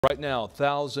Right now,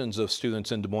 thousands of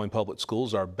students in Des Moines Public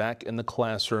Schools are back in the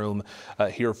classroom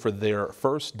here for their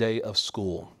first day of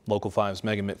school. Local 5's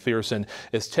Megan McPherson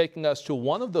is taking us to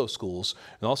one of those schools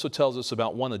and also tells us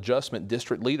about one adjustment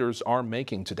district leaders are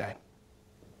making today.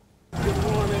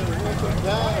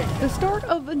 The start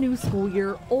of a new school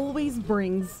year always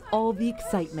brings all the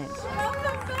excitement,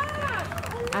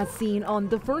 as seen on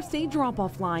the first day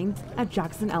drop-off lines at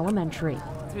Jackson Elementary.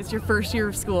 So it's your first year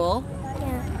of school?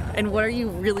 Yeah. And what are you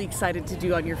really excited to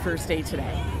do on your first day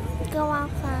today? Go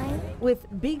outside. With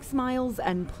big smiles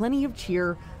and plenty of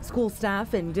cheer, school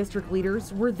staff and district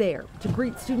leaders were there to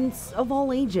greet students of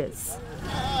all ages,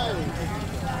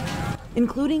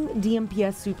 including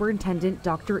DMPS Superintendent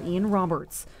Dr. Ian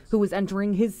Roberts, who is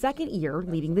entering his second year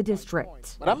leading the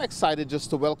district. But I'm excited just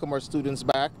to welcome our students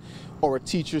back. Our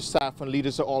teachers, staff, and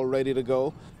leaders are all ready to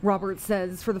go. Roberts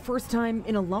says for the first time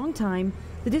in a long time,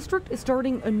 the district is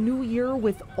starting a new year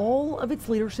with all of its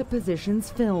leadership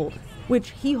positions filled, which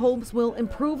he hopes will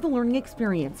improve the learning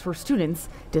experience for students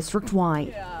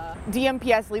district-wide.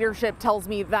 DMPS leadership tells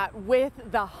me that with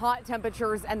the hot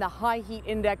temperatures and the high heat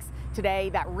index today,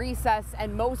 that recess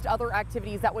and most other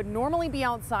activities that would normally be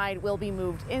outside will be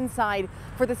moved inside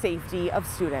for the safety of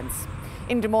students.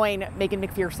 In Des Moines, Megan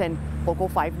McPherson, Local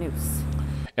 5 News.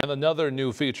 And another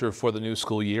new feature for the new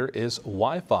school year is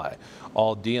Wi-Fi.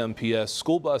 All DMPS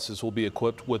school buses will be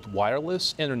equipped with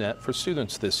wireless internet for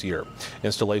students this year.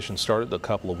 Installation started a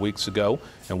couple of weeks ago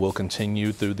and will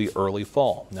continue through the early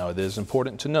fall. Now, it is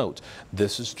important to note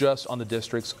this is just on the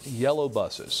district's yellow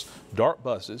buses. Dark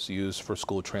buses used for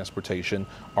school transportation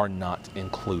are not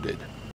included.